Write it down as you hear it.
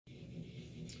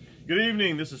Good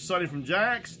evening, this is Sonny from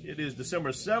Jack's. It is December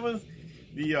 7th,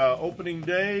 the opening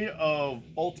day of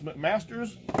Ultimate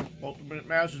Masters. Ultimate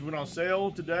Masters went on sale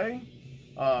today.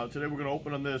 Today we're going to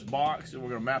open on this box and we're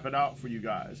going to map it out for you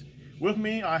guys. With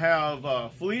me I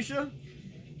have Felicia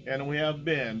and we have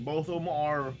Ben. Both of them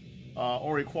are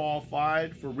already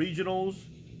qualified for regionals.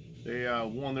 They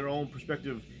won their own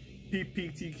prospective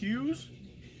PPTQs.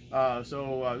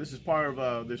 So this is part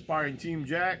of the aspiring team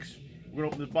Jack's. We're gonna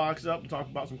open this box up and talk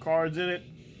about some cards in it.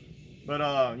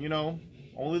 But you know,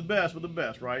 only the best with the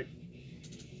best, right?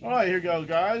 Alright, here goes,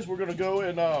 guys. We're gonna go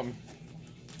and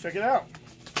check it out.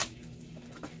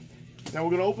 Now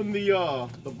we're gonna open the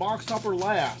box topper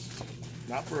last.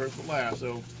 Not first, but last.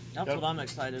 So that's what I'm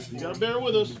excited for. You gotta bear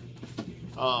with us.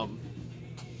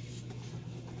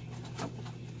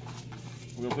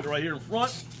 We're gonna put it right here in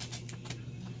front.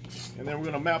 And then we're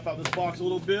gonna map out this box a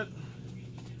little bit.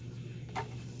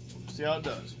 See how it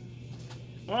does.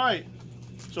 Alright,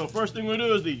 so first thing we're gonna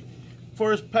do is the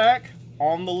first pack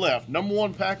on the left. Number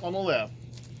one pack on the left.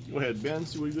 Go ahead, Ben,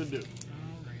 see what you're gonna do.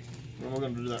 Alright. We're gonna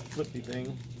do that flippy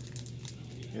thing.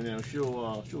 And then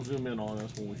she'll zoom in on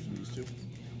us when she needs to.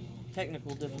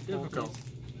 Technical difficulties.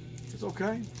 It's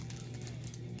okay.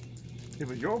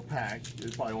 If it's your pack,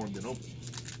 it's probably already been open.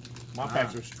 My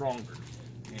packs are stronger.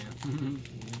 Yeah.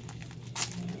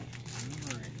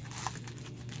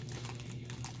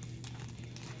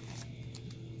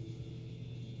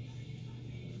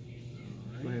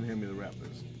 Go ahead and hand me the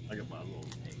wrappers. I got my little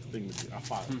thing with you. I'll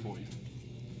file it for you.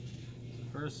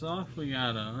 First off, we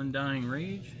got an Undying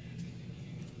Rage,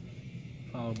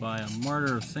 followed by a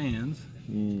Martyr of Sands.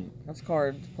 That's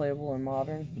card playable in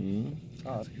Modern.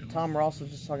 Tom Ross was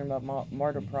just talking about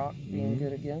Martyr Proc being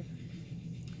good again.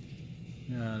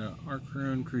 Got an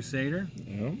Archrone Crusader.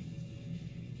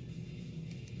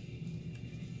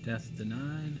 Death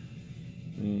Denied.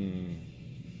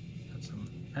 Got some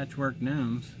Patchwork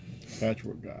Gnomes.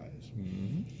 Patchwork guys.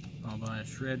 Followed by a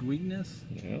Shred Weakness.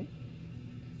 Yep.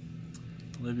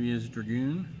 Olivia's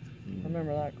Dragoon. I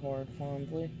remember that card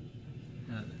fondly.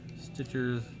 Got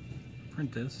Stitcher's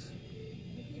Apprentice.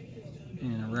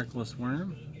 And a Reckless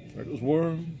Worm. Reckless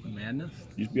Worm. Madness.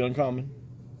 Used to be uncommon.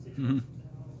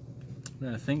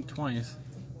 Gotta Think Twice.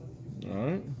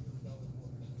 Alright.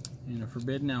 And a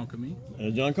Forbidden Alchemy.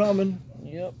 Edge uncommon.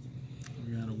 Yep.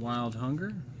 We got a Wild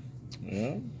Hunger.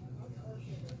 Yeah.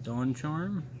 Dawn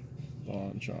Charm.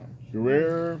 Dawn Charm.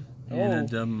 Rare. And a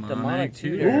Demonic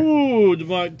Tutor. Ooh,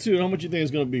 Demonic Tutor. How much you think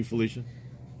it's going to be, Felicia?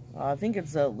 I think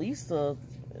it's at least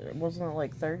wasn't it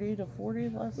like 30 to 40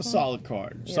 last time? A solid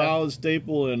card. Yeah. Solid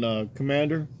staple and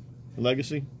Commander.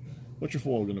 Legacy. What's your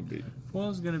foil going to be? Foil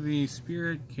is going to be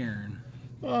Spirit Karen.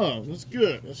 Oh, that's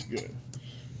good. That's good.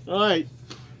 All right.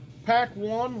 Pack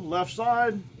one, left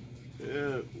side.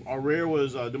 Our rare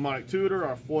was Demonic Tutor.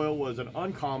 Our foil was an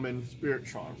uncommon Spirit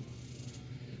Charm.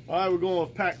 All right, we're going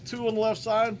with pack two on the left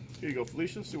side. Here you go,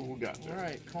 Felicia. See what we got there. All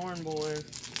right, Corn Boys.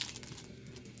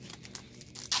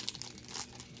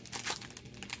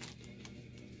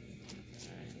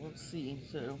 All right, let's see.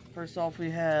 So first off,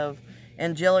 we have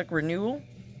Angelic Renewal,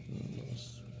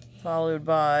 followed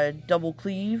by Double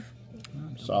Cleave.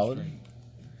 Solid.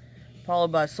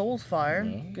 Followed by Soul's Fire.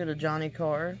 Get a Johnny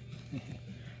card.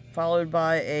 Followed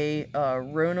by a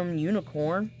Ronom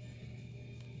Unicorn.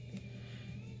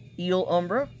 Eel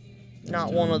Umbra.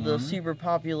 Not one of the super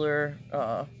popular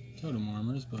Totem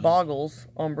Armors, but Boggles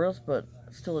Umbras, but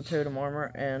still a Totem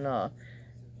Armor. And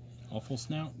Awful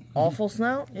Snout. Awful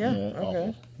Snout? Yeah,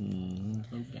 okay.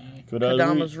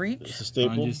 Kodama's Reach. It's a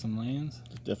staple. Find you some lands.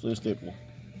 It's definitely a staple.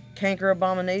 Canker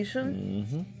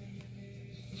Abomination.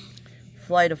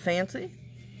 Flight of Fancy.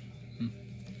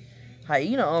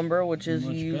 Hyena Umbra, which is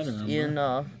used in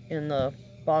the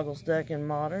Boggles deck in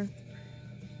Modern.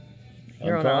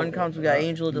 Here on our uncommons, we got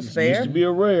Angel of Despair. Used to be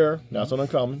a rare. Now it's an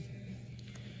uncommon.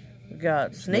 We've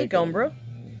got Snake Umbra.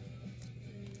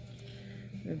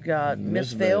 We've got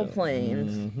Mistveiled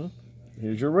Plains.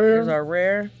 Here's your rare. Here's our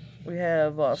rare. We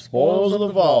have Spoils of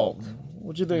the Vault.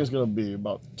 What do you think it's going to be?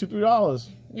 About $2, $3?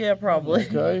 Yeah, probably.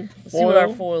 Okay. Let's see what our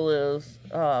foil is.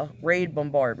 Raid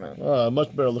Bombardment.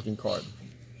 Much better looking card.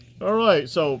 All right,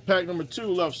 so pack number two,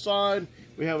 left side.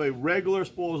 We have a regular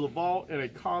Spoils of the Vault and a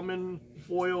common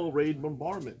foil Raid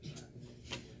Bombardment.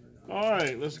 All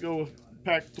right, let's go with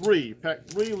pack three. Pack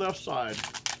three, left side.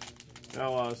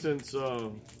 Now, since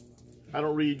I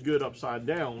don't read good upside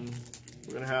down,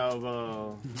 we're going to have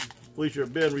Felicia or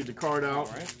Ben read the card out.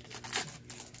 All right.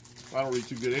 I don't read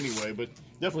too good anyway, but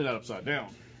definitely not upside down.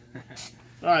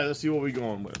 All right, let's see what we're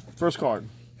going with. First card.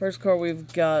 First card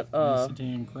we've got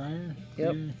Satan Crier.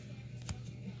 Yep. Here.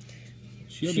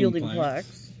 Shielding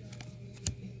Plaques.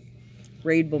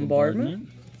 Raid Bombardment.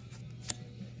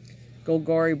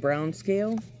 Golgari Brown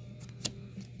Scale.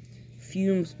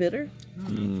 Fume Spitter.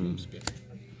 Fume Spitter.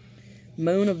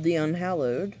 Moan of the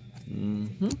Unhallowed.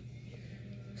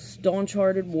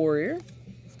 Staunch-Hearted Warrior.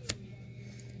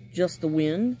 Just the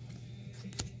Wind.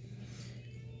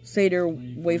 Satyr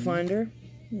Wayfinder.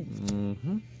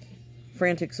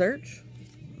 Frantic Search.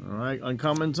 Alright,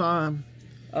 uncommon time.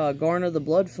 Garner the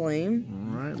Blood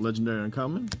Flame. Alright, legendary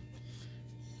uncommon.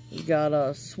 We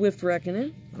got Swift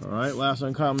Reckoning. Alright, last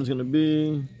uncommon is going to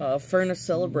be... Furnace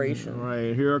Celebration.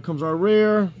 Alright, here comes our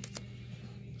rare.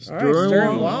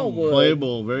 Stirring Wildwood.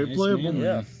 Playable, very playable.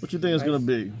 Yeah. What you think it's going to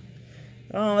be?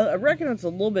 I reckon it's a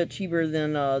little bit cheaper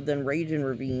than Raging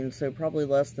Ravine, so probably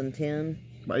less than 10.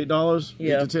 About $8?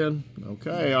 Yeah. 8 to 10?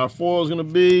 Okay, our foil is going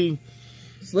to be...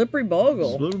 Slippery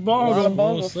Boggle. Slippery A Boggle. lot of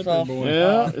Boggle Slippery stuff. boy.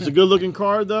 Yeah, it's a good looking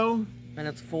card though. And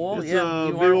it's full. It's Yeah, a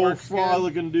new big old artwork's fly good.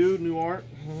 looking dude, new art.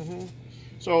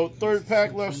 So third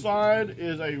pack left side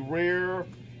is a rare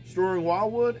Stirring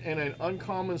Wildwood and an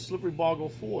uncommon Slippery Boggle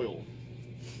foil.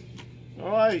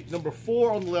 Alright, number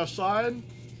 4 on the left side.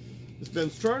 It's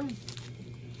Ben's turn.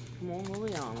 Come on,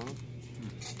 Liliana.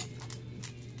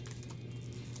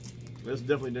 That's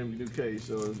definitely a new case,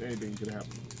 so anything could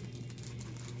happen.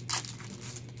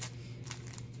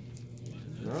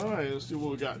 Alright, let's see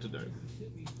what we got today.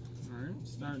 Alright,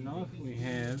 starting off, we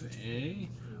have a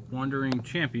Wandering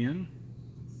Champion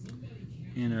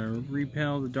and a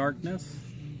Repel the Darkness.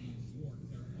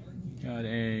 Got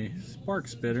a Spark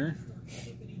Spitter.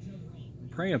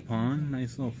 Prey Upon,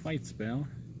 nice little fight spell.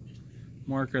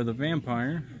 Marker the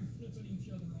Vampire.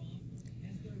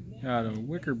 Got a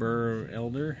Wickerburrow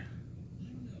Elder.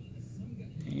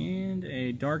 And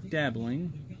a Dark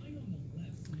Dabbling.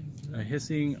 A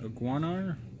Hissing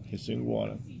Iguanar. Hissing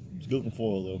Water. It's a good looking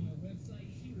foil though.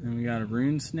 And we got a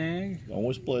Rune Snag.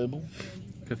 Always playable.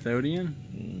 Cathodian.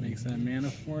 Makes that mana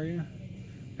for you.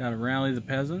 Got a Rally the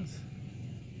Peasants.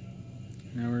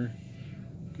 Now we're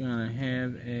gonna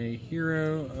have a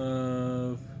Hero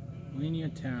of Linia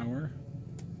Tower.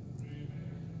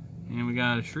 And we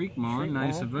got a Shriekmaw,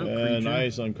 nice evoke creature.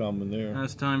 Nice uncommon there. Now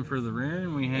it's time for the rare,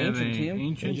 and we have Ancient Tomb.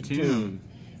 Ancient Tomb.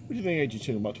 What do you think Ancient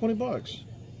Tomb? About $20.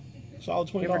 Solid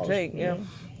 $20. Give or take, yeah.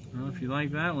 Well, if you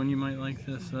like that one, you might like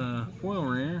this foil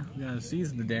rare. We got a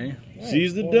Seize the Day.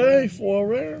 Seize the Day, foil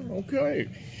rare. Okay.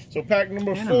 So pack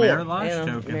number And 4. a Merit Lodge And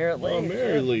a token. Merit Oh, Lake,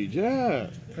 Mary yeah, Lead, yeah.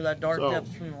 for that dark So-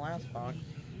 depths from the last box.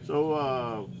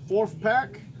 So, fourth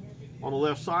pack on the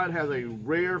left side has a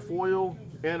rare foil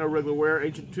and a regular rare,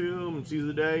 Ancient Tomb and Seize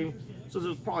the Day. So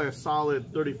this is probably a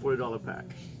solid $30, $40 pack.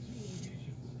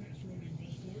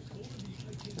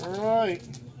 Alright.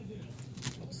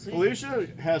 Felicia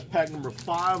has pack number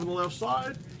 5 on the left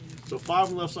side. So 5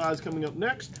 on the left side is coming up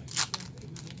next.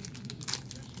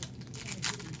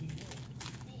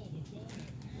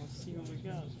 Let's see what we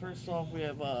got. First off, we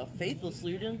have Faithless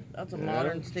Luden. That's a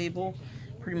modern staple.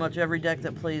 Pretty much every deck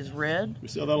that plays red. We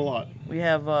sell that a lot. We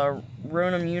have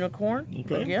Ronom Unicorn.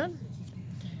 Okay. Again.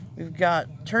 We've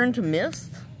got Turn to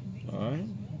Mist. Alright.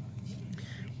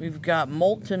 We've got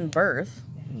Molten Birth.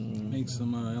 Makes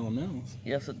some elementals.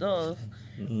 Yes, it does.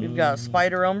 We've got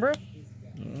Spider Umbra.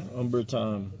 Umber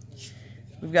time.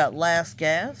 We've got Last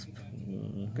Gasp.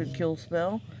 Good kill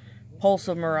spell. Pulse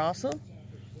of Marasa.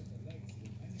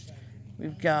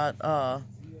 We've got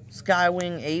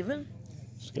Skywing Aven.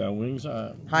 Sky Wings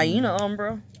High. Hyena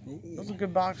Umbra. That's a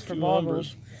good box for 2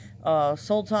 boggles.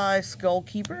 Sultai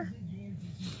Skullkeeper.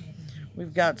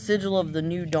 We've got Sigil of the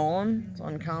New Dawn. It's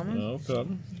uncommon. Okay.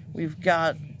 We've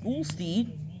got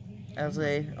Ghoulsteed as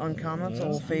a uncommon. It's an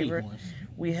old favorite. Horse.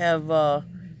 We have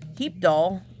Heap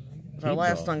Doll. It's our Heap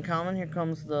last Doll. uncommon. Here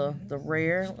comes the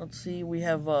rare. Let's see. We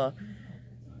have Talran.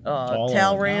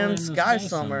 Talran Sky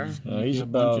Summer. He's A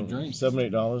bunch of about drinks.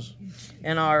 $7, $8.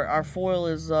 And our foil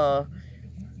is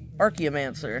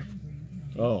Archaeomancer.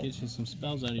 Oh. Get you some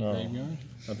spells out of your graveyard.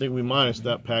 I think we minus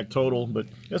that pack total, but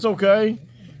it's okay.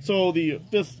 So the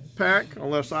 5th pack on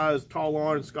the left side is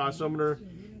Talon and Sky Summoner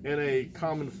and a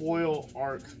common foil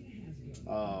Arc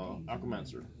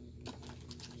Archaeomancer.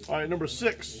 Alright, number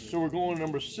 6. So we're going to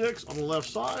number 6 on the left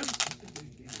side.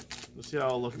 Let's see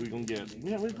how lucky we're going to get.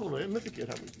 Yeah, we didn't pull a mythic yet,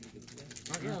 have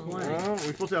we? We're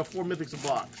supposed to have 4 mythics a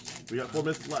box. We got 4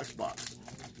 mythic black box.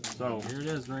 So Here it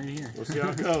is, right here. we'll see how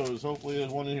it goes. Hopefully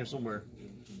there's one in here somewhere.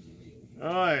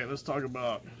 Alright, let's talk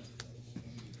about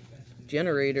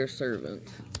Generator Servant.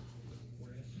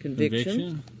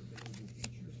 Conviction.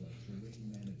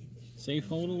 Safe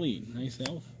Hold Elite. Nice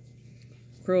elf.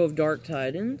 Crow of Dark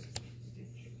Tidings.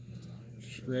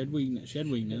 Shed Weakness.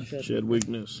 Shed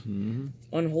Weakness.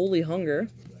 Unholy Hunger.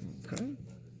 Okay.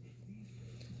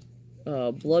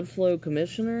 Blood Flow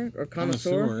Commissioner or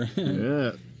Connoisseur.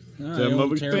 Yeah.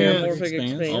 Metamorphic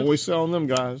Expanse. Always selling them,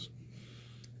 guys.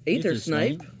 Aether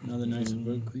Snipe. Another nice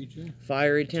boat creature.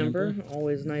 Fiery Temper.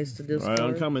 Always nice to discard. Right,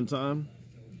 uncommon time.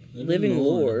 Living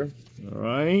Lore. All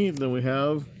right. Then we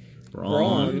have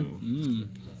Brawn.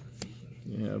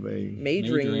 You have a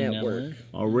Majoring Network.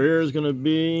 Our rare is going to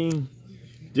be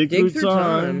Dig Through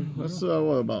Time. That's what,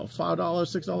 about $5,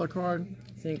 $6 card?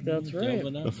 I think that's right.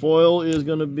 The foil is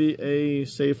going to be a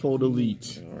Safehold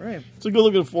Elite. All right. It's a good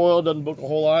looking foil. Doesn't book a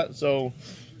whole lot. So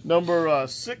number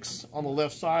 6 on the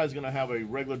left side is going to have a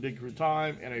regular Dig Through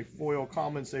Time and a foil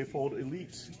common Safehold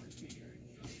Elite.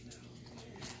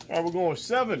 All right, we're going with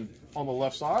 7 on the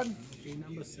left side.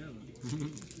 Number 7.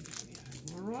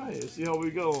 All right, let's see how we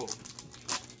go.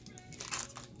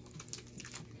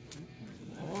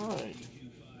 All right.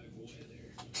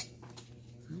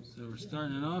 So we're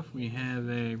starting it off. We have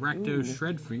a Rakdos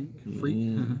Shred Freak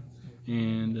and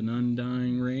an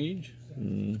Undying Rage.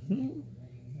 And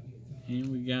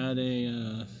we got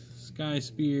a Sky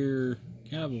Spear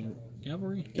Cavalry.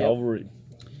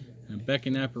 A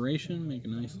Beckon Apparition, make a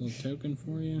nice little token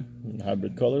for you.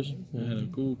 Hybrid colors. Got a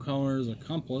Cool Colors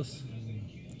Accomplice.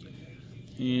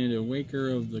 And a Waker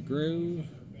of the Grove.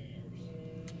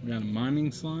 We got a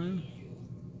Miming Slime.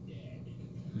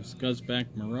 A Scuzzback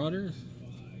Marauders.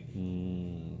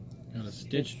 Got a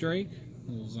Stitch Drake,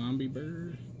 a little zombie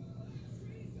bird.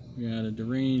 We got a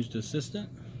Deranged Assistant.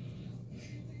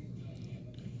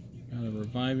 Got a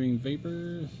Reviving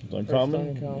Vapors.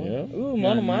 Uncommon. Yeah. Ooh,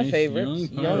 one of my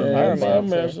favorites. Young Pyromancer.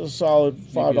 That's a solid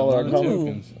 $5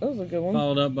 uncommon. That was a good one.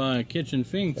 Followed up by a Kitchen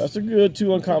Finks. That's a good 2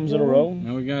 uncommons in a row.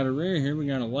 Now we got a rare here. We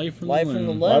got a Life from the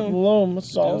Loam. Life from the Loam.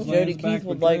 That's solid. Jody Keith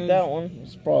would like that one.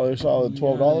 It's probably a solid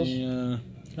 $12.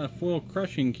 Got a Foil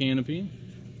Crushing Canopy.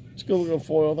 It's a good looking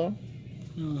foil though.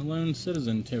 Lone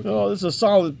Citizen token. Oh, this is a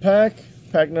solid pack.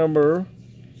 Pack number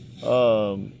 7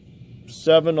 on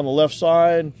the left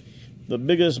side. The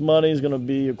biggest money is going to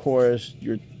be, of course,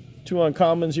 your 2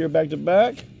 uncommons here back to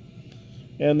back.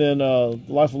 And then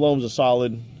Life of Loam's a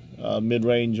solid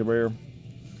mid-range rare.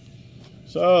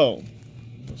 So,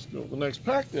 let's go to the next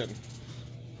pack then.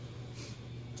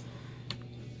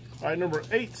 All right, number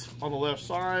 8 on the left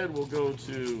side, we'll go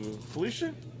to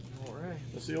Felicia. All right.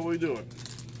 Let's see how we're doing.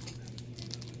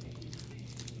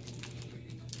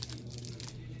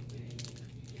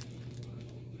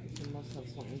 It must have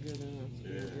something good in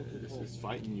it. This is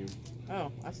fighting you.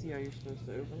 Oh, I see how you're supposed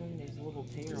to open them. There's a little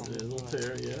tear on There's a the little side.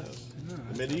 tear, yes.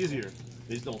 It made it easier.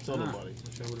 These don't tell nobody.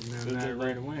 Wish I would have known that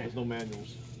right away. There's no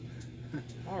manuals.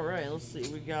 All right, let's see.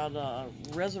 We got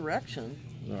Resurrection.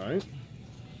 All right.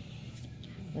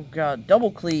 We've got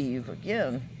Double Cleave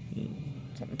again.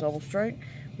 Something double strike.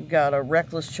 We've got a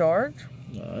Reckless Charge.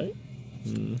 All right.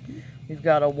 We've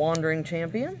got a Wandering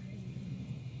Champion.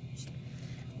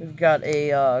 We've got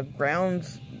a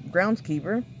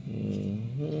Groundskeeper.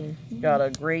 We've got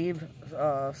a Grave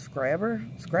Scrabbler.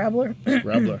 Scrabbler.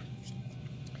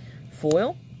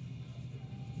 Foil.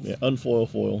 Yeah, unfoil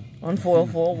foil.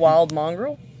 Foil. Wild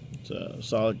Mongrel. It's a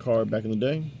solid card back in the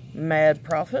day. Mad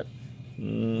Prophet.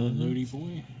 Loody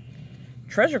Boy.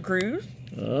 Treasure Cruise.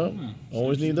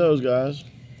 Always need those guys.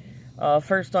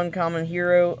 First uncommon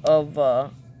hero of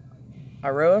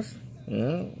Iroas.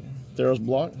 Yeah. Theros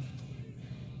Block.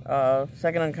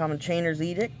 Second uncommon Chainer's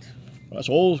Edict. That's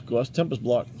old school. That's Tempest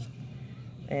Block.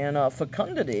 And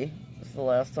Fecundity is the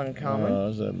last uncommon.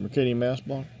 Is that Mercadian Mass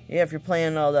Block? Yeah, if you're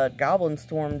playing that Goblin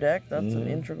Storm deck, that's an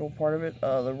integral part of it.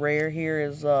 The rare here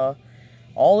is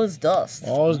All Is Dust.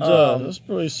 All Is Dust. That's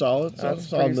pretty solid. That's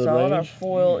pretty solid. Our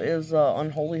foil is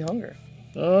Unholy Hunger.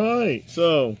 All right.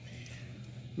 So,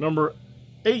 number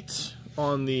 8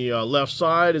 on the left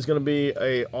side is going to be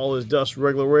a All Is Dust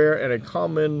regular rare and a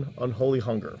common Unholy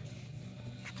Hunger.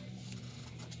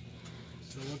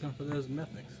 Still looking for those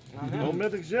mythics. No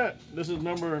mythics yet. This is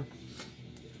number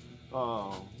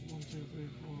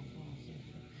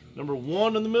number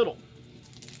 1 in the middle.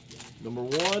 Number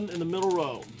 1 in the middle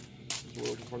row. That's what we're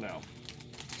looking for now.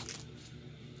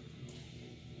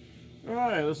 All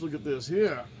right, let's look at this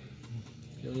here.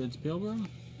 Gilded's Pilgrim.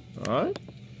 All right.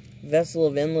 Vessel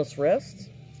of Endless Rest.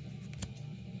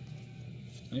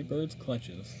 Nightbird's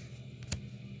Clutches.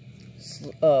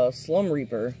 Slum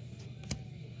Reaper.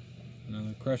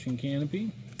 Another Crushing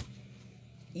Canopy.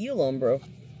 Eel Umbro.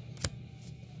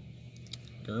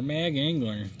 Gurmag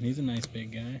Angler. He's a nice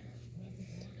big guy.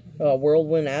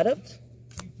 Whirlwind Adept.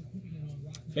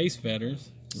 Face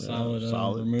Fetters.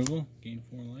 Solid removal. Gain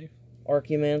 4 life.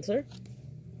 Archaeomancer.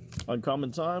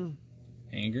 Uncommon time.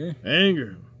 Anger.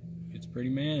 It's pretty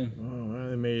man. All right,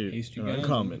 they made it. Haste you guys.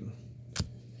 Uncommon.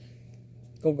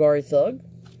 Golgari Thug.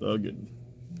 the good.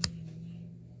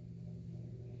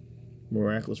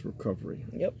 Miraculous Recovery.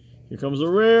 Yep. Here comes the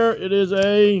rare. It is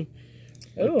a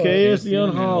KS the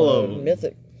Unhollow.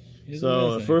 Mythic.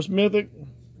 So the first Mythic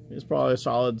is probably a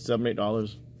solid $7,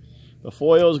 $8. The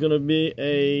foil is going to be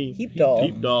a Heap Doll.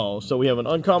 Heap Doll. So we have an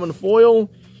uncommon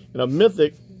foil and a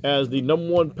Mythic as the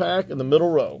 #1 pack in the middle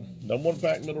row. #1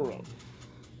 pack, middle row.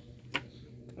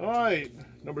 All right.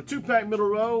 #2 pack, middle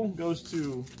row goes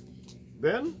to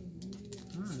Ben.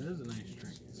 Oh, that is a nice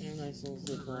drink. Yeah, nice little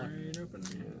zip lock. Right open.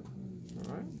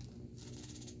 All right.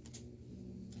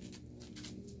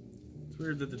 It's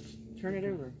weird that the... Turn it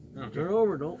over. Okay. Turn it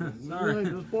over. Don't. Sorry.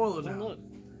 Don't spoil it Don't now. look.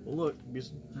 Well, look.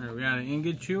 All right, we got an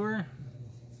Ingot Chewer,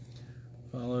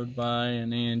 followed by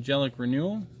an Angelic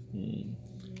Renewal.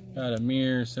 Got a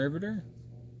Mirror Servitor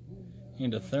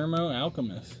and a Thermo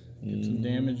Alchemist. Get some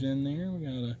damage in there. We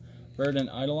got a Verdant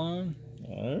Eidolon.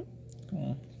 All right.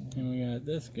 And we got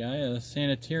this guy, a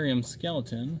Sanitarium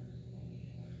Skeleton.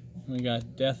 And we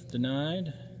got Death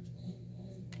Denied.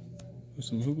 With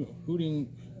some Hooting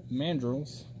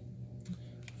Mandrills.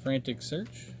 Frantic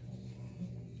Search.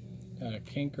 Got a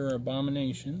Canker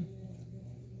Abomination.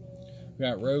 We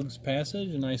got Rogue's Passage,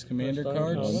 a nice commander First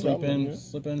card. uncommon.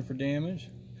 Slip in for damage.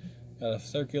 Got a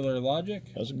Circular Logic.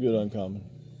 That's a good uncommon.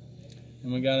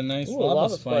 And we got a nice Ooh,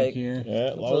 Lava Spike here. Yeah,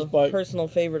 That's Lava a Spike. personal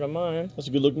favorite of mine. That's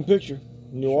a good looking picture.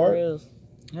 New Sure art. is.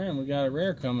 Alright, we got a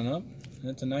rare coming up.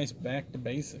 That's a nice back to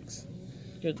basics.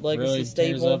 Good legacy Really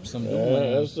tears staple. up some Yeah,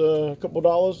 dual that's a couple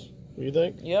dollars. What do you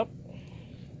think? Yep.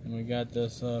 And we got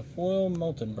this foil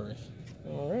Molten Birth.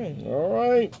 All right. All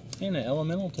right. And an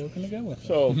elemental token to go with it.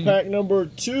 So pack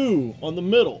 #2 on the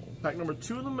middle. Pack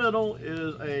 #2 in the middle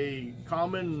is a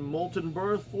common Molten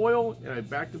Birth foil and a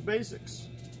back to basics.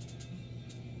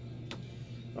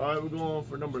 All right, we're going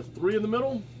for #3 in the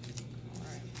middle.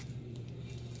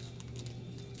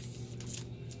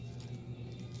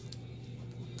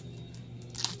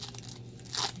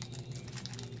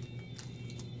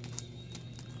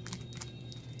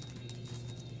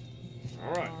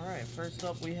 All right. All right. First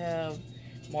up, we have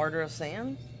Martyr of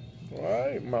Sand. All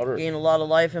right, Martyr. Gain a lot of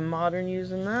life in Modern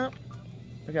using that.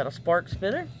 We got a Spark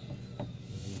Spitter.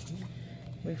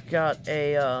 We've got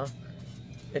a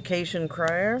Acacian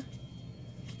Crier.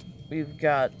 We've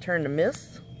got Turn to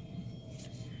Mist.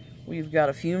 We've got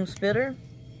a Fume Spitter.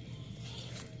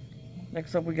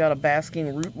 Next up, we got a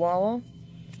Basking Root Wallow.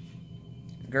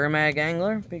 Gurmag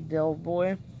Angler, big delve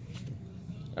boy.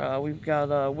 We've got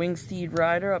a Wingsteed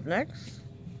Rider up next.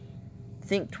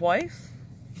 Think Twice.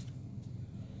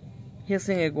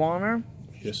 Hissing Iguana.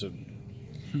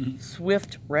 Hissing.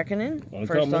 Swift Reckoning,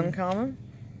 first Uncommon. uncommon.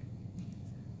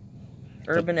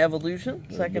 Urban Evolution,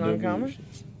 second Urban uncommon.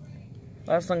 Evolution.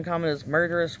 Last uncommon is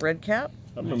Murderous Redcap.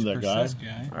 I remember that guy.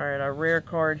 Alright, our rare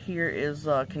card here is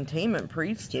Containment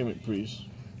Priest. Containment Priest.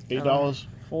 $8.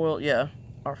 Foil, yeah.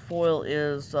 Our foil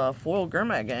is Foil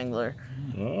Gurmag Angler.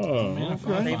 Oh, okay.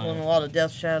 Stapling a lot of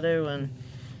Death Shadow and...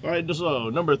 Alright, so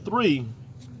 #3.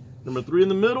 #3 in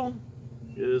the middle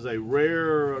is a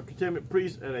rare Containment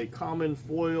Priest and a common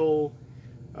foil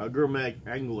Gurmag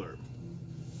Angler.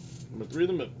 #3 in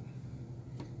the middle.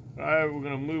 Alright, we're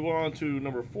going to move on to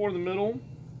 #4 in the middle.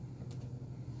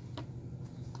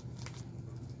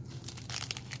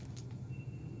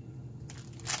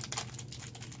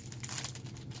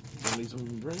 Need something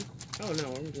to drink? Oh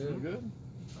no, I'm You good. good?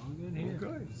 All good here.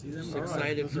 Okay. See them? Just All right,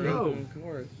 excited let's for go. opening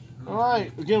cards.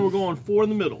 Alright, again, we're going 4 in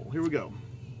the middle. Here we go.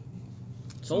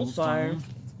 Soulfire.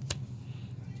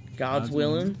 God's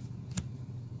Willing.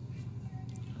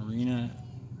 Arena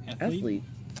Athlete.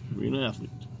 Arena Athlete.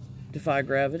 Defy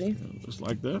Gravity. Just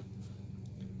like that.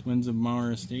 Twins of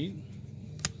Mara Estate.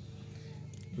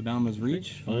 Kodama's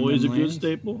Reach. Always a Fun good Lands.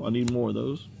 staple. I need more of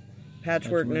those.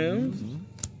 Patchwork Gnomes.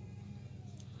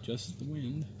 Just the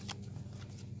Wind.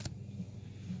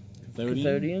 Cathodian.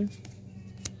 Cathodian.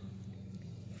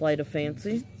 Flight of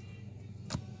Fancy.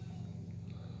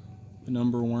 The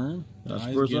Number Worm. That's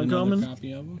Guys, first get another uncommon.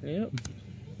 Copy of them. Yep.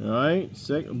 Alright,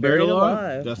 second. Buried Buried Alive.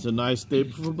 Alive. That's a nice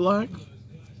staple for black.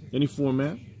 Any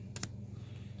format.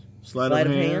 Sleight Sleight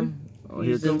of of hand. Hand. Oh,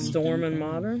 here Used in comes, Storm and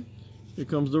Modern. here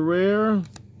comes the rare.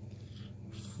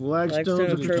 Flagstones Flagstone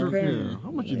of of Tropea. Tropea.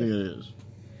 How much do you think it is?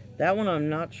 That one I'm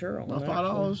not sure on.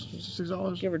 About actually.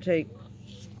 $5? $6? Give or take.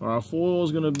 Our foil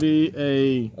is going to be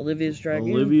a Olivia's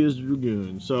Dragoon. Olivia's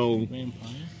Dragoon. So, Vampire.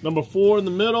 #4 in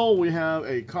the middle, we have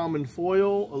a common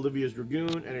foil, Olivia's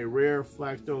Dragoon, and a rare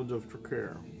Flagstones of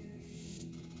Tropea.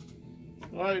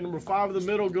 Alright, #5 in the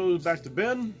middle goes back to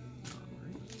Ben.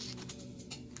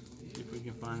 See if we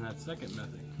can find that second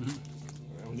mythic.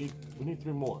 We need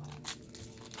 3 more.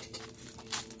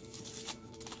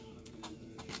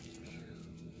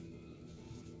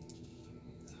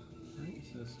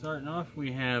 So starting off,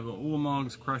 we have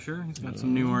Ulamog's Crusher. He's got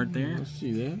some new art there. Let's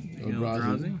see that.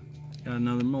 Eldrazi. Got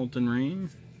another Molten Rain.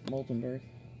 Molten Birth.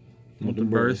 Molten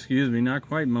Birth, excuse me, not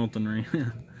quite Molten Rain.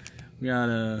 We got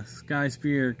a Sky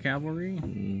Spear Cavalry.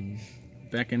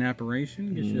 Beckon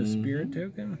Apparition, gets you a Spirit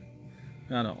token.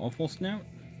 Got an Awful Snout.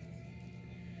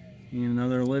 And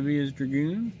another Olivia's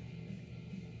Dragoon.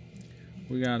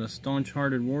 We got a Staunch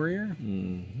Hearted Warrior.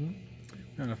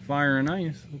 Got a Fire and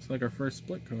Ice, looks like our first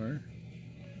split card.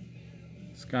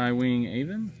 Skywing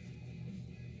Avon.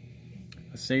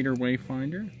 A Satyr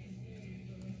Wayfinder.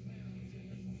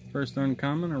 First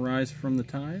uncommon, Arise from the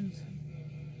Tides.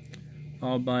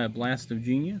 Followed by a Blast of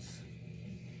Genius.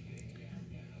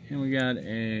 And we got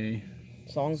a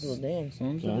Songs of the Damned.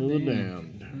 Songs of the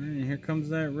Damned. Alright, here comes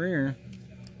that rare.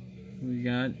 We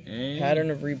got a Pattern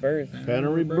of Rebirth. Pattern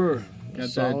of Rebirth. Got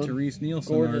Solid. that Therese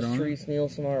Nielsen Gorgeous art on Therese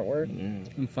Nielsen artwork.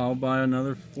 And followed by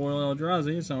another foil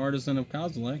Eldrazi. It's an Artisan of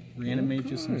Kozilek. Reanimate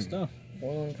you some stuff.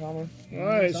 One uncommon.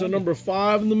 Alright, so number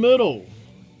 5 in the middle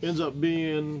ends up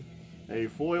being a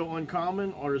foil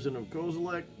uncommon, Artisan of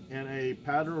Kozilek, and a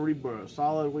Pattern of Rebirth.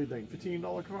 Solid, what do you think?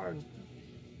 $15 card?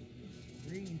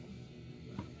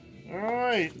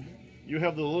 Alright, you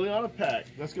have the Liliana pack.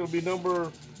 That's going to be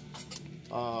number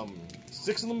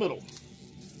 6 in the middle.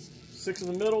 6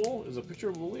 in the middle is a picture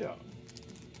of Liliana.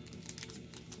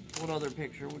 What other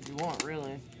picture would you want,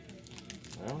 really?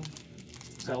 Well,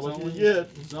 that's all you get.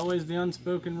 It's always the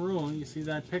unspoken rule. You see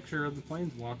that picture of the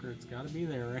Planeswalker, it's got to be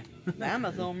there, right?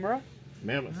 Mammoth Umbra.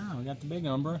 Mammoth. Oh, we got the big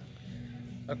Umbra.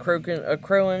 A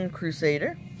Crowan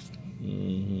Crusader.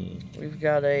 We've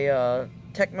got a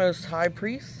Techmost High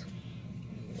Priest.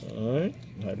 Alright.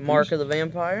 Mark of the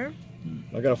Vampire.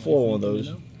 I got a foil on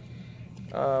those.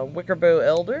 Wickerbow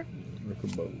Elder.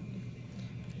 Wickerbow.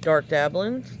 Dark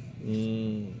Dablins.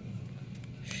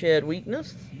 Shed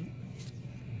Weakness.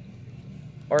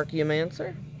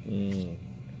 Archaeomancer.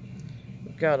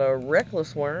 We've got a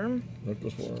Reckless Worm.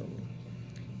 Reckless Worm.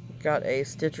 Got a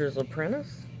Stitcher's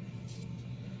Apprentice.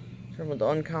 Some of the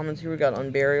uncommons here, we got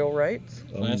Unburial Rites.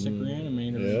 Classic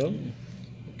Reanimator. Yeah.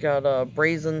 Got a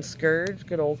Brazen Scourge,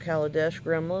 good old Kaladesh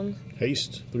Gremlins.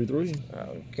 Haste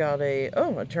 3/3. Got a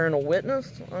Eternal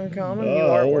Witness, uncommon, new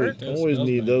Always artwork.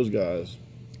 need those guys.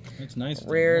 That's nice.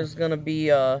 Rare is gonna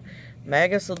be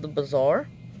Magus of the Bazaar.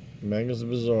 Magnus the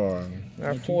Bazaar.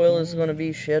 Our foil is gonna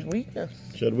be Shed Weakness.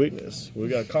 Shed Weakness. We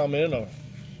got a comment in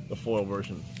the foil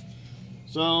version.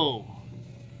 So,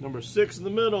 number 6 in the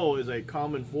middle is a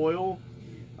common foil,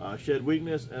 Shed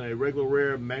Weakness, and a regular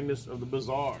rare Magnus of the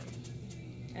Bazaar.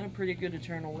 And a pretty good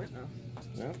Eternal Witness.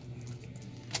 Yeah.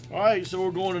 Alright, so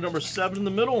we're going to number 7 in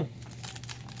the middle.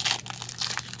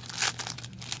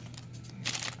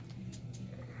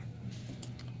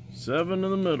 Seven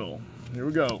in the middle. Here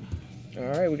we go.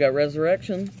 Alright, we got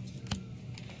Resurrection.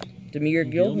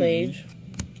 Demir Guildmage.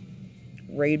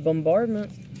 Raid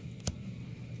Bombardment.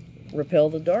 Repel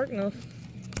the Darkness.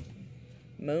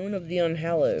 Moan of the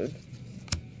Unhallowed.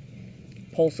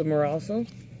 Pulse of Marasa.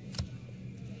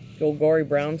 Golgari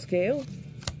Brown Scale.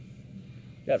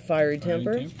 Got Fiery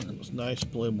Temper. That was nice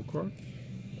playable card.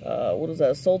 What is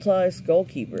that? Sultai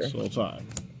Skullkeeper. Soul Time.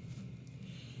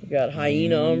 We got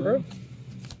Hyena Umbra.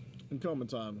 Uncommon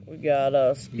time. We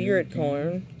got Spirit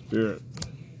Corn. Spirit.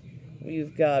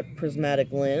 We've got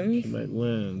Prismatic Lens. Make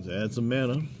lens. Add some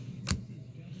mana.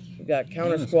 We got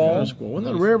Counter Squall. Wasn't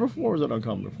that rare before or was that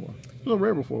uncommon before? It was a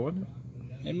rare before, wasn't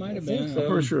it? It might have think been. so. I'm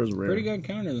pretty sure it was a rare. Pretty good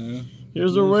counter, though.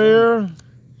 Here's a rare.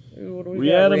 Ooh, what do we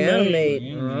got?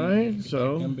 Reanimate. Alright,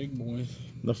 so Them big boys.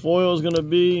 the foil is going to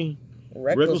be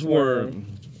Reckless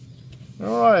Worm.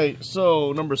 Alright,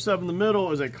 so number 7 in the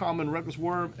middle is a common Reckless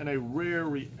Worm and a rare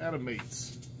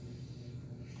Reanimates.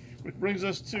 Which brings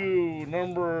us to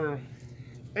number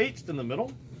 8 in the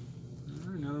middle.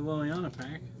 Alright, another Liliana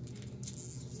pack.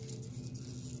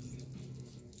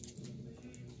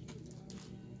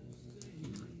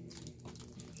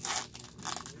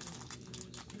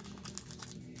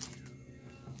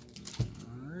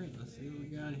 Alright, let's see what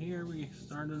we got here. We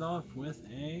started off with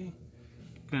a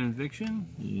Conviction.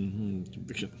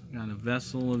 Conviction. Got a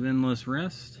Vessel of Endless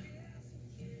Rest.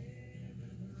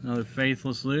 Another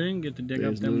Faithless Looting. Get to dig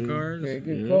up them cards. Very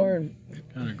good card.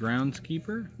 Got a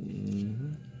Groundskeeper.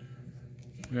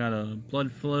 We got a Blood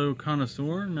Flow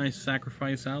Connoisseur. Nice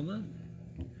Sacrifice Outlet.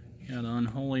 Got an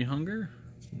Unholy Hunger.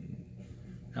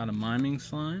 Got a Miming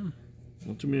Slime.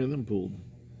 Not too many of them pulled.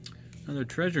 Another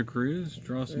Treasure Cruise.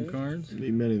 Draw some cards.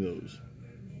 Need many of those.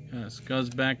 Got a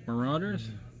Scuzzback Marauders.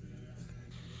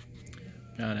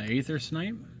 Got an Aether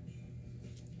Snipe.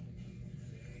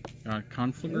 Got a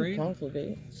Conflagrate.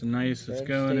 Conflagrate. It's a nice, it's Dredge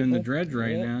going in the staple. dredge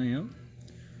right Yep. now, yep.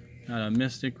 Got a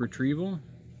Mystic Retrieval.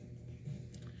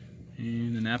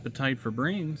 And an Appetite for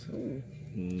Brains.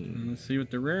 And let's see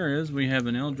what the rare is. We have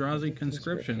an Eldrazi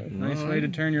Conscription. Nice way to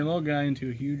turn your little guy into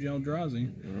a huge Eldrazi.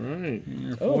 Alright. And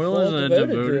your foil is a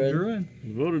Devoted Druid.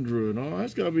 Devoted Druid. Oh,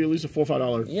 that's got to be at least a $4 or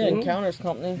 $5. Yeah, Encounters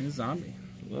Company. And a zombie.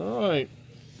 Alright.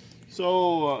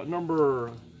 So,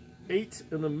 number 8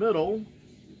 in the middle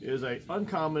is a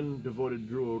uncommon Devoted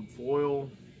Druid foil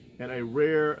and a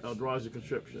rare Eldrazi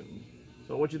Conscription.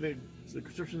 So, what do you think the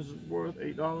Conscription is worth?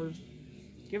 $8?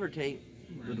 Give or take.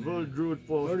 The Devoted Druid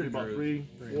foil is about $3,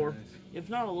 $4. If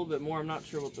not a little bit more, I'm not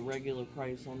sure what the regular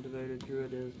price on Devoted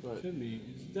Druid is, but Should be.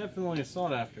 It's definitely a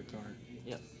sought after card.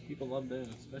 yes. People love those,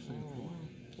 especially in foil.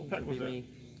 What pack was that? Me.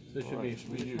 So it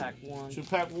should be you. Pack 1. Should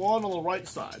pack 1 on the right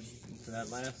side. For that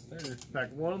last third. Pack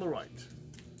 1 on the right.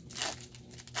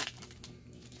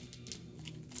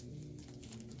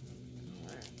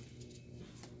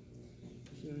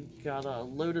 We've got a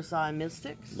Lotus Eye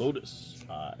Mystics. Lotus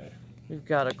Eye. We've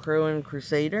got a Crowan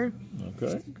Crusader.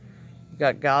 Okay. We've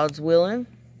got God's Willing.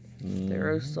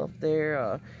 There's stuff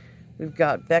there. We've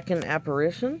got Beckon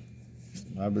Apparition.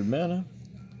 Hybrid Mana.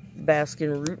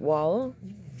 Baskin Root Wallow.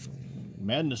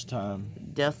 Madness Time.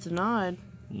 Death Denied.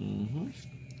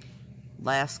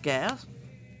 Last Gasp.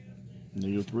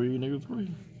 -3,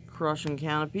 -3. Crushing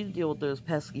Canopy to deal with those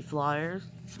pesky flyers.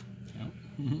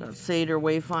 Yep. Got Seder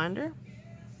Wayfinder.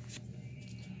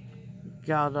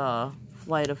 Got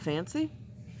Flight of Fancy.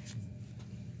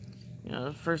 You know,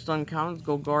 the first uncommon is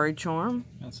Golgari Charm.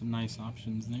 Got some nice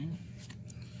options there.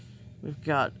 We've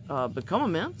got Become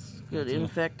Immense. Good That's a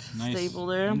Infect nice staple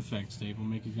there. Infect staple,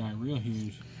 make your guy real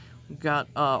huge. We've got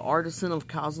Artisan of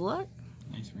Kozilek.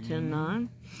 Nice rare. 10-9.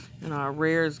 And our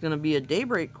rare is going to be a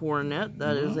Daybreak Coronet.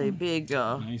 That is a big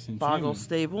Nice Boggle enchantment.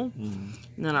 staple. And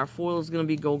then our foil is going to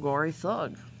be Golgari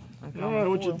Thug. Alright,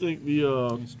 what you think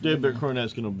the Daybreak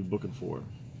Coronet's going to be booking for?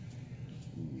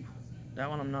 That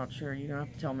one I'm not sure. You're going to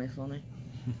have to tell me, Sonny.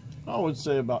 I would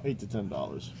say about $8 to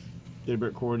 $10.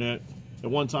 Daybreak Coronet. At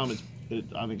one time, it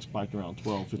I think spiked around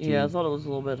 12, 15. Yeah, I thought it was a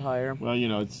little bit higher. Well, you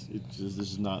know, it's just,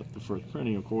 this is not the first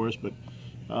printing, of course, but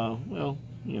well,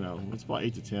 you know, it's about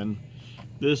 8 to 10.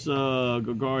 This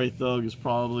Golgari Thug is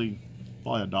probably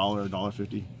 $1,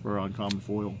 $1.50 for uncommon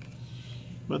foil.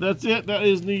 But that's it. That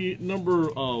is the number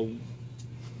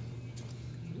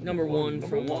Number one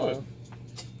from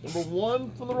number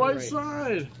 1 from the right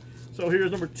side. So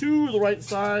here's number 2 to the right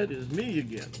side is me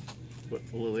again, but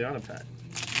the Liliana pack.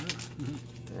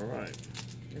 All right.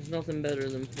 There's nothing better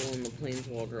than pulling the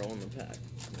Planeswalker on the pack.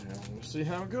 Now we'll see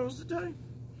how it goes today.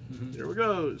 Here it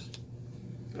goes.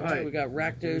 All right. We got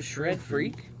Rakdos Shred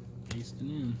Freak, Pasting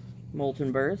in.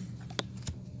 Molten Birth,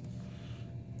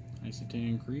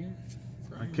 Isotarian Krieger.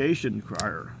 Vacation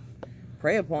Crier.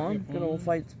 Prey Upon, good old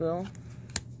fight spell,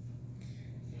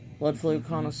 Bloodflow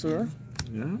Connoisseur,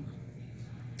 Yeah.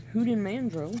 Hootin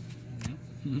Mandro,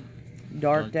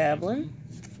 Dark Dabbling,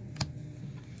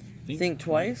 Think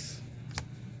Twice,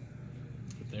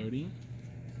 Pathodian.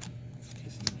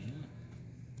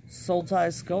 Sultai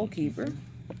Skullkeeper,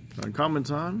 Uncommon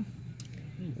time.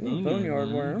 Boneyard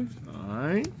Worm, All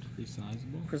right. Pretty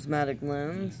sizable. Prismatic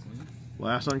Lens,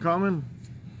 Last uncommon.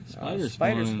 Spider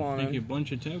Spider Spawn. Spawning. Make you a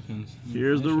bunch of tokens.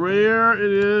 Here's the rare.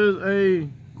 It is a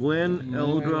Glen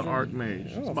Eldra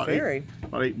Archmage. It's Oh, about fairy.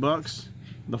 about $8.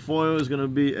 The foil is going to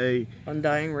be a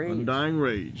Undying Rage. Undying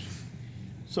Rage.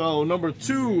 So number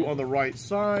 2 on the right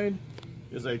side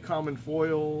is a common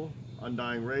foil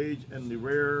Undying Rage, and the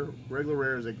regular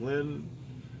rare is a Glen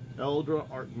Eldra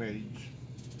Archmage.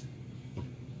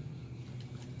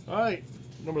 All right,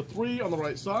 number 3 on the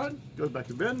right side goes back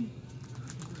to Ben.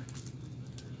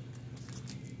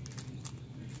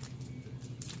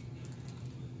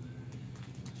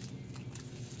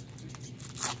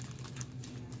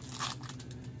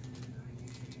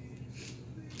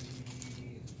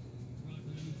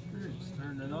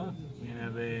 Starting it off, we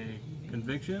have a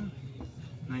Conviction.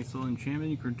 Nice little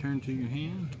enchantment you can return to your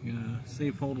hand. You got a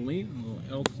Safe Hold Elite, a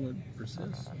little Elfwood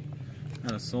Persist.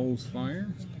 Got a Soul's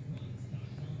Fire.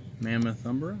 Mammoth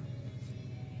Umbra.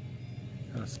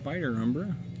 Got a Spider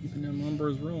Umbra. Keeping them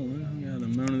Umbras rolling. We got a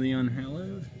Moan of the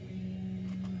Unhallowed.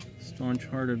 Staunch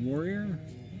Hearted Warrior.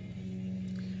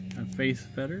 Got Faith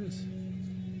Fetters.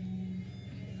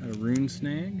 Got a Rune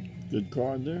Snag. Good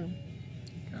card there.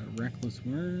 Got a Reckless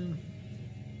Worm.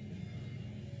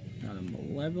 Got a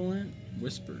Malevolent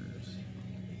Whispers.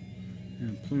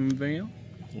 And a Plume Veil.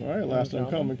 All right, last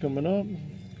uncommon coming up.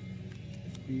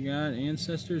 We got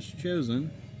Ancestors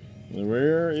Chosen. The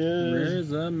rare Rare is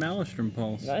is a Maelstrom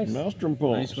Pulse. Nice. Maelstrom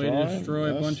Pulse. Nice way to All right, destroy a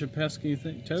that's- bunch of pesky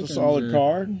tokens. It's a solid or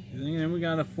card. anything. And then we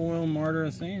got a foil Martyr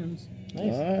of Sands.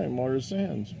 Nice. All right, Martyr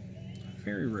Sands.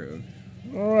 Fairy Rogue.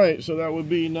 All right, so that would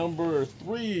be number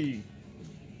 3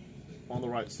 on the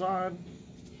right side.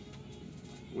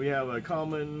 We have a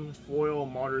common foil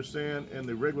Martyr Sand, and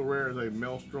the regular rare is a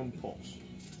Maelstrom Pulse.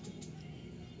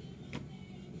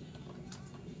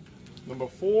 Number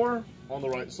 4 on the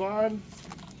right side.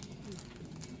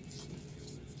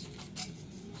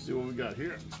 Let's see what we got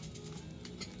here.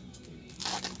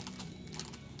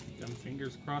 Them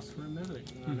fingers crossed for a mythic.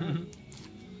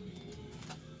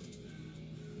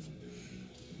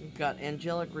 We've got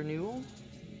Angelic Renewal,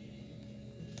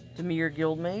 Demir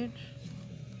Guildmage,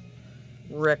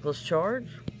 Reckless Charge,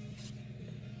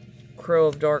 Crow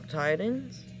of Dark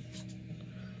Tidings,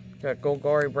 got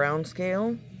Golgari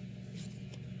Brownscale,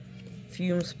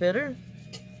 Fume Spitter,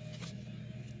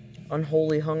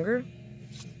 Unholy Hunger,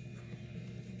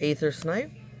 Aether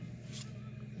Snipe,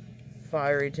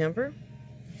 Fiery Temper,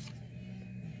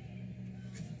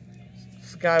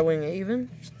 Skywing Aven,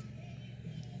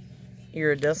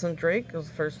 Iridescent Drake is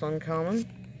the first uncommon,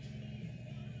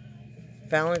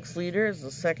 Phalanx Leader is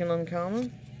the second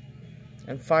uncommon,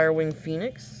 and Firewing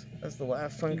Phoenix is the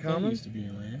last uncommon. That used to be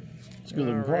a rare. It's a good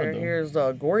looking card, though. Here's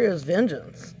Goria's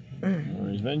Vengeance.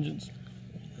 Goria's Vengeance.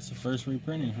 That's the first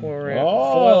reprinting. Huh? For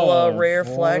foil rare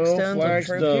Flagstones and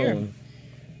Flagstone.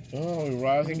 Oh, we're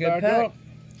rising Good back pack. up.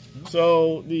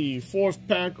 So the 4th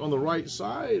pack on the right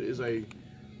side is a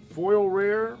foil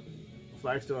rare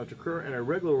Flagstone after Cur and a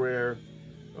regular rare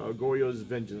Goria's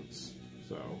Vengeance.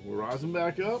 So we're rising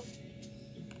back up.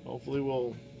 Hopefully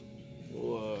we'll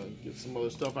get some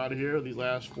other stuff out of here, these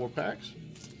last 4 packs.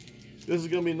 This is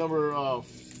going to be number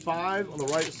 5 on the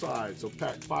right side. So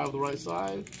pack 5 on the right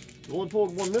side. We've only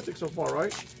pulled 1 mythic so far,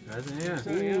 right? Yeah.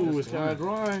 Ooh, it's kind of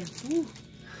dry. Ooh.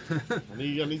 I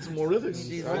need some more mythics.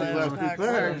 These All right, last last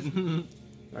packs 2 packs.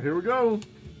 Now here we go.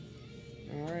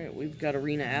 Alright, we've got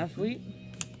Arena Athlete,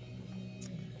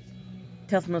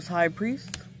 Tethmas High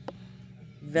Priest,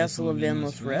 Vessel of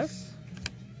Endless Rest,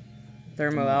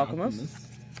 Thermo Alchemist,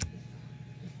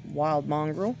 Wild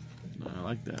Mongrel, I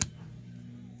like that.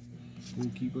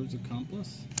 Schoolkeeper's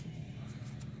Accomplice.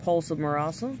 Pulse of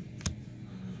Marasa,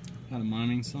 Got a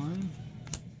Miming Sign.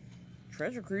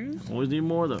 Treasure Cruise, Always need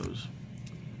more of those.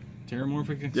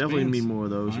 Terramorphic Expanse. Definitely need more of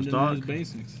those in Finding stock. those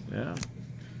basics. Yeah.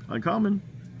 Uncommon.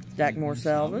 Dakmor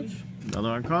Salvage,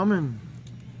 Another uncommon.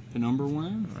 Penumbra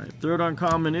One. All right, 3rd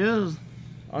uncommon is.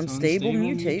 Unstable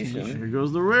Mutation. Here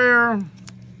goes the rare. Oh,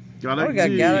 we got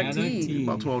Galactic Galactic.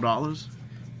 About $12.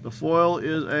 The foil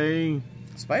is a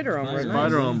Spider Umbra.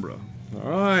 Spider Nice. Umbra.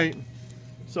 All right.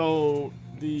 So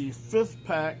the 5th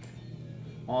pack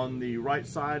on the right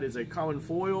side is a common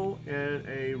foil and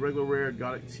a regular rare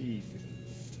Galactic.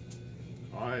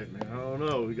 All right, man. I don't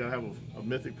know. We gotta have a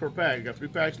mythic per pack. We got 3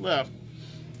 packs left.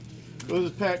 So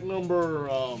this is pack number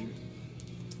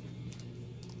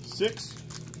 6.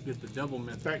 Get the double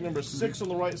mythic. Pack number 6 on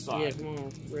the right side. Yeah, come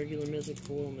on. Regular Mythic,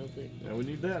 foil Mythic. Yeah, we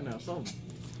need that now. Something.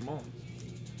 Come on.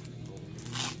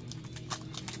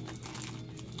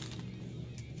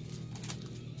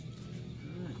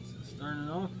 Alright, so starting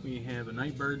off, we have a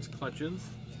Nightbird's Clutches,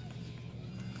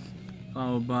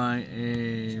 followed by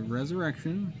a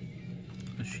Resurrection,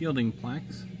 a Shielding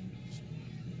Plaques,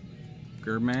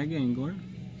 Gurmag Angler,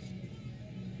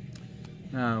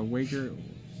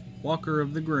 Walker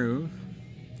of the Grove,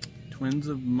 Twins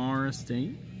of Mara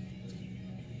State,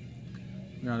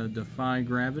 got a Defy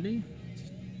Gravity,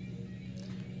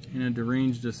 and a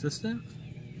Deranged Assistant,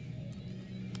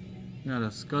 got a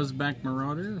Scuzzback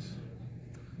Marauders,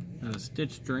 got a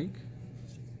Stitch Drake,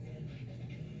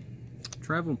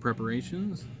 Travel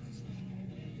Preparations,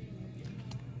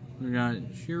 we got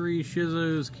Shiri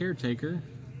Shizo's Caretaker,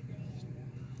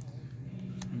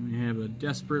 and we have a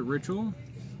Desperate Ritual,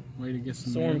 way to get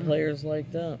some Storm mana. players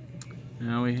like that.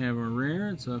 Now we have a rare,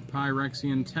 it's a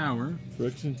Pyrexian Tower.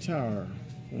 Phyrexian Tower.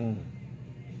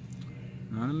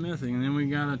 Not a mythic. And then we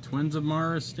got a Twins of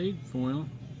Mara State foil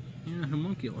and a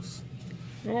Homunculus.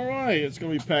 All right, it's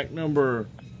going to be pack number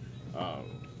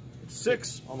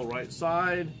 6 on the right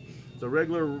side. The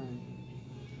regular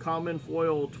common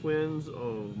foil Twins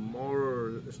of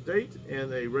Mara Estate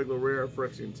and a regular rare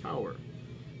Phyrexian Tower.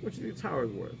 What do you think the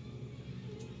tower's worth?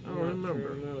 I don't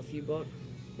remember. Not a few bucks.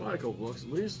 Probably a couple bucks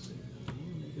at least.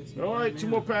 All right, 2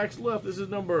 more packs left. This is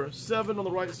number 7 on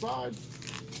the right side.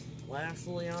 Last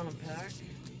Liliana pack.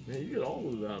 Man, you get all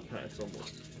of the packs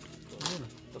almost.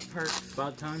 The perks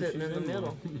About time sitting she's in the in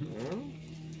middle.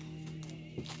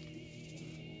 Yeah.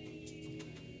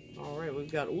 Alright,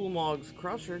 we've got Ulamog's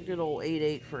Crusher, good old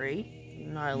 8/8 for 8.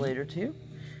 Annihilator 2.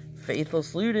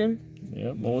 Faithless Luden.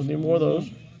 Yep, always need more of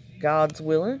those. God's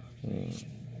Willing.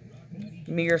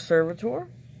 Mere Servitor.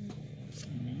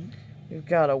 We've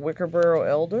got a Wickerboro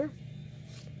Elder.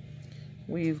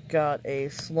 We've got a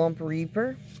Slump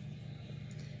Reaper.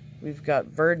 We've got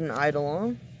Verdant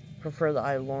Eidolon. Prefer the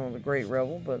Eidolon of the Great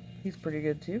Rebel, but he's pretty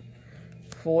good too.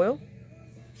 Foil.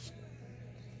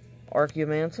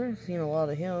 Archaeomancer. Seen a lot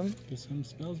of him. Get some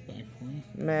spells back for him.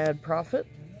 Mad Prophet.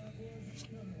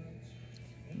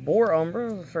 Boar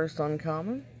Umbra, the first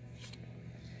uncommon.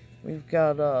 We've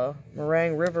got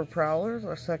Meringue River Prowlers,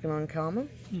 our second uncommon.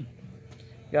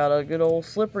 Got a good old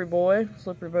Slippery Boy,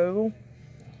 Slippery Bogle.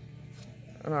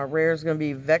 And our rare is going to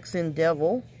be Vexen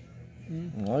Devil.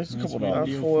 Nice, a couple Our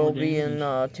dollars. foil being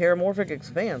Terramorphic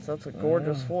Expanse. That's a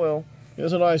gorgeous foil.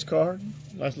 It's a nice card.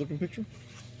 Nice looking picture.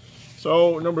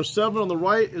 So number 7 on the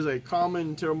right is a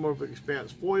common Terramorphic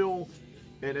Expanse foil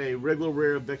and a regular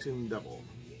rare Vexen Devil.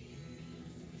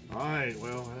 Alright,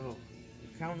 well,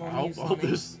 Counting I on hope, you, I hope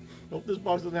Sonny. this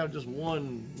box doesn't have just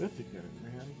one mythic in it,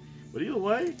 man. But either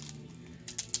way,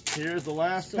 here's the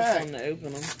last Still pack. fun to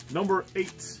open them. Number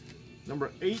 8.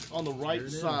 Number 8 on the right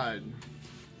side.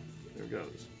 There it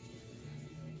goes.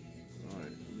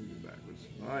 Alright, let me get backwards.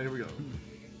 Alright, here we go.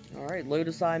 Alright,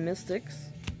 Lotus Eye Mystics.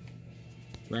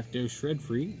 Rakdos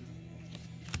Shredfree.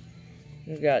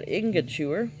 We've got Ingot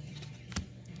Chewer.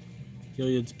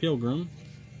 Gilead's Pilgrim.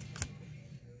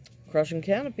 Crushing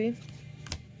Canopy.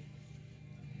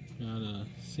 Got a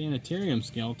Sanitarium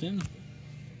Skeleton.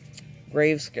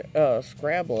 Grave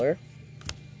Scrabbler.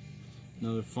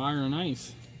 Another Fire and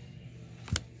Ice.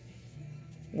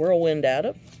 Whirlwind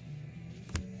Adept.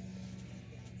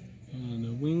 And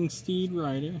a Winged Steed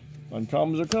Rider.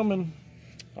 Uncommons are coming.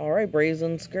 Alright,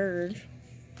 Brazen Scourge.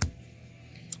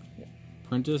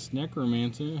 Apprentice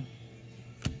Necromancer.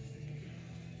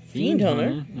 Fiend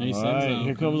Hunter. Nice Alright, exile.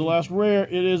 here comes the last rare.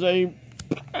 It is a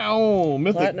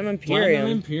mythic. Platinum Imperium.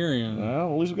 Platinum Imperium.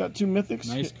 Well, at least we got 2 mythics.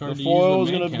 Nice card The to use foil with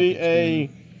is going to Madcap be a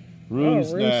Rune Rune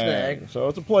Snag. Snag. So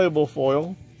it's a playable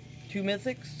foil. 2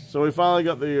 Mythics. So we finally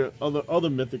got the other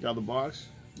mythic out of the box.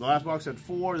 The last box had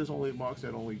 4. This box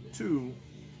had only 2.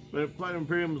 But Platinum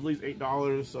Imperium is at least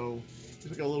 $8, so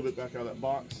we got a little bit back out of that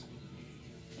box.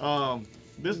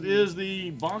 This is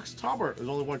the box topper. There's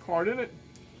only 1 card in it.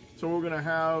 So what we're gonna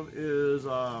have is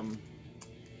I'm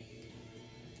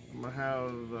gonna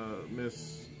have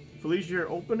Miss Felicia here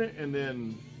open it, and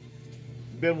then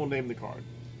Ben will name the card.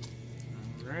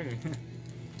 Alright.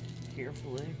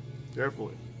 Carefully.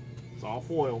 Carefully. It's all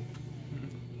foil.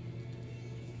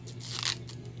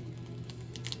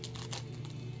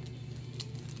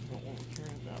 Don't want to turn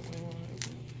it that way when I open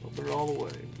it. Open it all the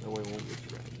way. That way it won't get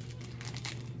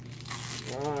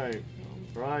scratched. Alright.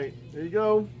 Alright. There you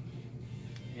go.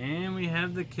 And we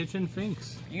have the Kitchen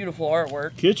Finks. Beautiful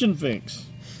artwork. Kitchen Finks.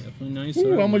 Definitely nice.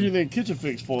 Ooh, how artwork. much do you think Kitchen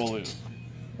Finks foil is?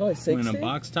 Probably 60 In a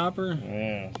box topper?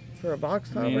 Yeah. for a box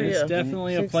I topper. mean, it's Yeah,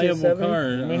 definitely a 60, playable 70.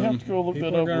 card. I may have to go look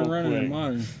people that up are gonna real run it in quick.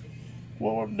 modern.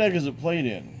 What deck is it played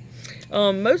in?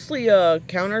 Mostly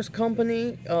Counters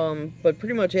Company, but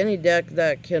pretty much any deck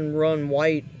that can run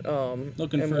white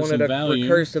Looking and for wanted some a value.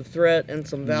 recursive threat and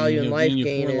some value and He'll life gain you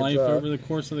gain 4 is life over the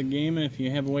course of the game, and if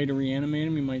you have a way to reanimate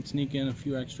him, you might sneak in a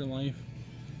few extra life.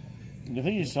 Do you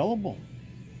think he's sellable?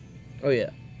 oh yeah.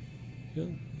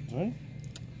 Good. Right?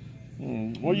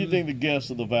 What do you think the guess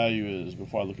of the value is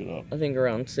before I look it up? I think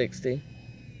around 60.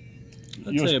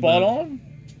 I'd You're say spot about- on?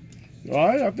 All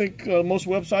right, I think most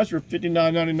websites are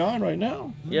 $59.99 right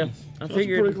now. Yeah, I So that's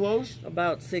figured pretty close.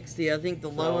 about 60. I think the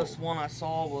lowest one I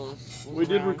saw was We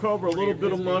did around recover a 40 little or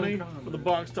bit of 50. money for the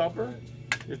box topper.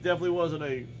 It definitely wasn't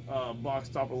a box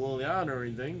topper Liliana or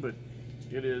anything, but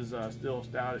it is still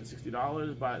stout at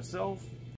 $60 by itself.